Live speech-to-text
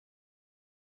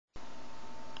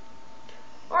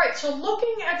Alright, so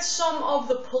looking at some of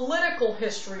the political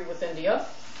history with India,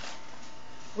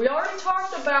 we already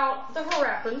talked about the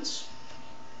Harappans.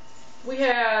 We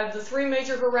had the three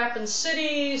major Harappan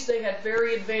cities. They had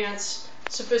very advanced,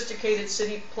 sophisticated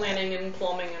city planning and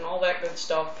plumbing and all that good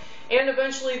stuff. And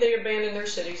eventually they abandoned their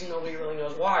cities and nobody really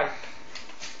knows why.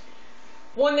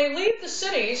 When they leave the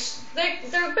cities,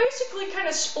 they're basically kind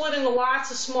of split into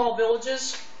lots of small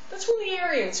villages. That's when the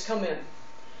Aryans come in.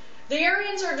 The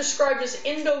Aryans are described as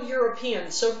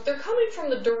Indo-European, so they're coming from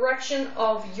the direction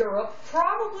of Europe,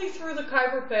 probably through the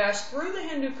Khyber Pass, through the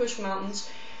Hindu Kush Mountains,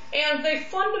 and they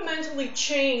fundamentally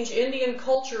change Indian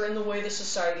culture and the way the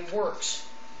society works.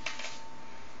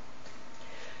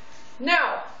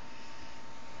 Now,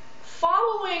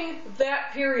 following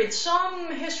that period,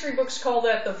 some history books call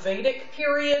that the Vedic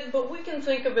period, but we can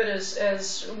think of it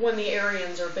as when the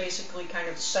Aryans are basically kind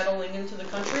of settling into the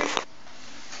country.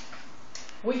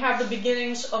 We have the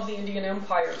beginnings of the Indian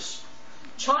empires.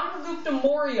 Chandragupta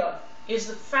Maurya is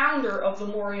the founder of the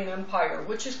Mauryan Empire,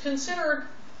 which is considered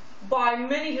by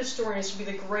many historians to be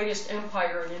the greatest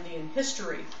empire in Indian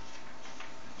history.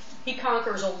 He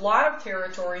conquers a lot of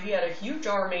territory. He had a huge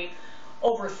army,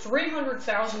 over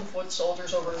 300,000 foot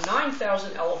soldiers, over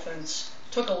 9,000 elephants,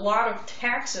 took a lot of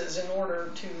taxes in order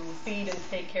to feed and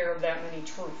take care of that many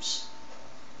troops.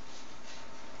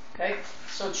 Okay,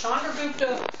 so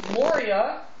Chandragupta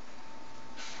Maurya,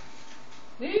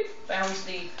 he founds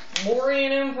the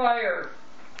Mauryan Empire.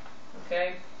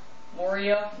 Okay,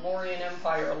 Mauryan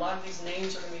Empire. A lot of these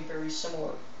names are going to be very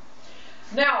similar.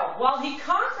 Now, while he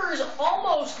conquers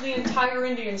almost the entire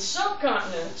Indian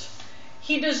subcontinent,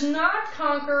 he does not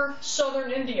conquer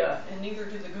southern India, and neither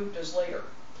do the Guptas later.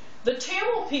 The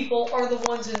Tamil people are the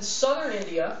ones in southern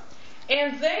India,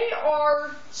 and they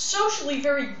are socially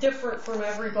very different from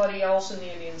everybody else in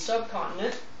the Indian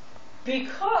subcontinent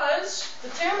because the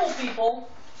Tamil people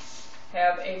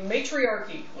have a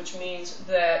matriarchy, which means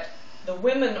that the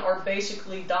women are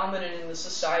basically dominant in the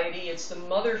society. It's the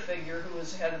mother figure who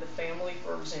is head of the family,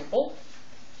 for example.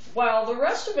 While the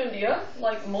rest of India,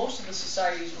 like most of the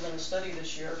societies we're going to study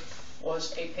this year,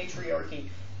 was a patriarchy,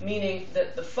 meaning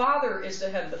that the father is the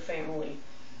head of the family.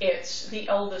 It's the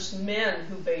eldest men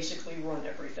who basically run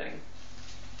everything.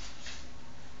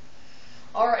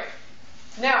 Alright,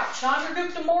 now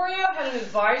Chandragupta Maurya had an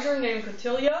advisor named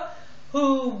Kautilya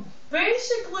who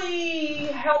basically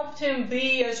helped him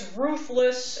be as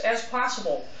ruthless as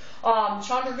possible.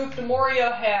 Chandragupta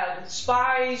Maurya had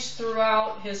spies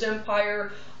throughout his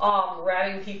empire,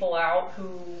 ratting people out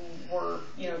who were,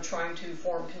 trying to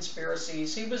form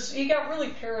conspiracies. He got really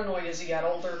paranoid as he got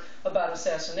older about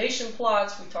assassination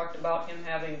plots. We talked about him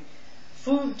having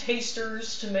food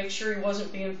tasters to make sure he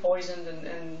wasn't being poisoned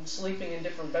and sleeping in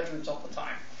different bedrooms all the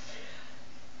time.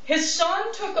 His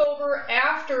son took over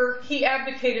after he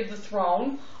abdicated the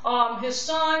throne. His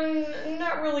son,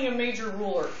 not really a major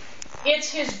ruler.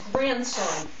 It's his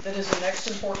grandson that is the next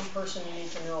important person you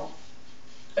need to know.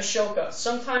 Ashoka.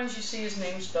 Sometimes you see his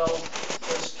name spelled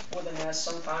just with an S,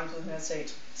 sometimes with an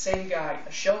SH. Same guy.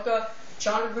 Ashoka,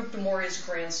 Chandragupta Maurya's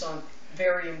grandson.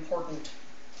 Very important.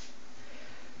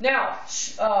 Now,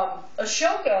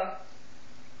 Ashoka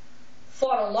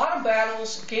fought a lot of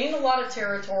battles, gained a lot of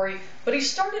territory, but he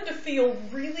started to feel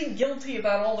really guilty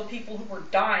about all the people who were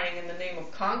dying in the name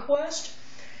of conquest.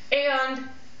 And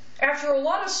after a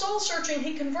lot of soul searching,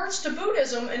 he converts to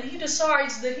Buddhism and he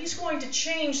decides that he's going to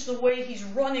change the way he's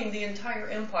running the entire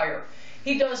empire.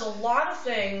 He does a lot of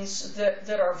things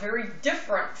that are very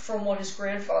different from what his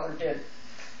grandfather did.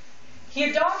 He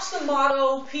adopts the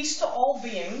motto, peace to all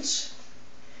beings.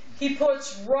 He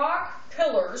puts rock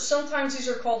pillars, sometimes these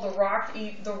are called the rock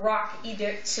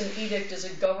edicts. An edict is a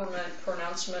government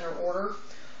pronouncement or order.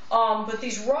 But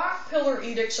these rock pillar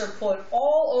edicts are put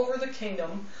all over the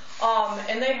kingdom,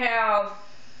 and they have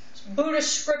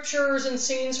Buddhist scriptures and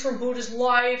scenes from Buddha's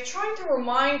life, trying to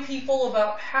remind people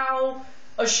about how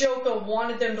Ashoka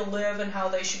wanted them to live and how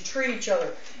they should treat each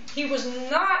other. He was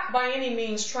not by any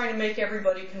means trying to make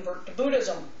everybody convert to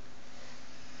Buddhism,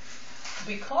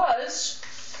 because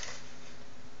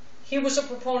he was a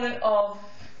proponent of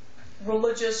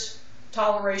religious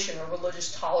toleration or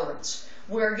religious tolerance,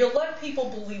 where you let people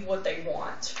believe what they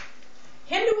want.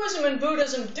 Hinduism and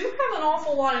Buddhism do have an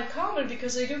awful lot in common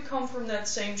because they do come from that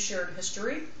same shared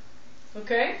history.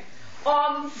 Okay?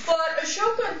 But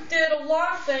Ashoka did a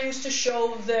lot of things to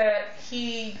show that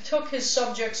he took his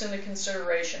subjects into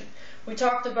consideration. We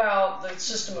talked about the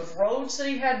system of roads that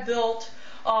he had built.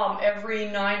 Every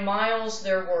 9 miles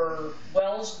there were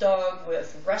wells dug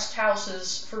with rest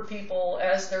houses for people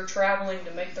as they're traveling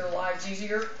to make their lives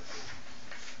easier.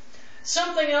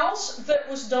 Something else that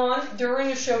was done during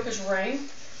Ashoka's reign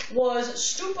was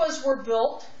stupas were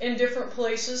built in different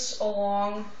places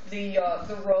along the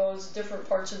roads, different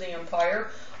parts of the empire.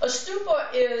 A stupa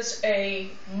is a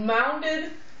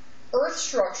mounded earth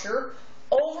structure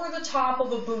over the top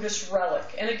of a Buddhist relic.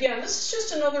 And again, this is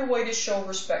just another way to show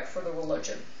respect for the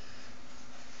religion.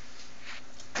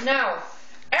 Now,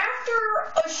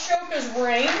 after Ashoka's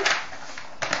reign,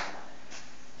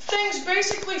 things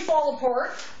basically fall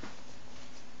apart,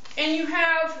 and you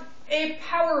have a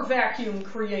power vacuum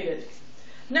created.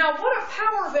 Now, what a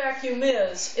power vacuum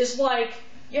is like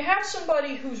you have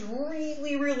somebody who's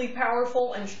really, really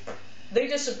powerful and they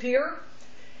disappear,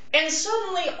 and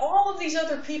suddenly all of these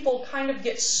other people kind of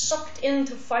get sucked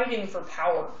into fighting for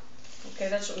power. Okay,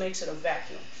 that's what makes it a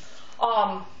vacuum.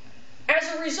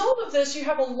 As a result of this, you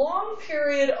have a long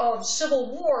period of civil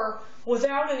war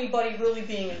without anybody really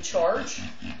being in charge.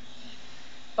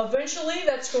 Eventually,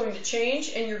 that's going to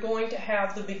change, and you're going to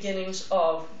have the beginnings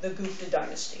of the Gupta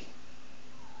dynasty.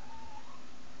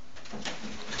 I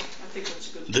think that's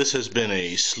good. This has been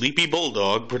a Sleepy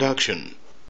Bulldog production.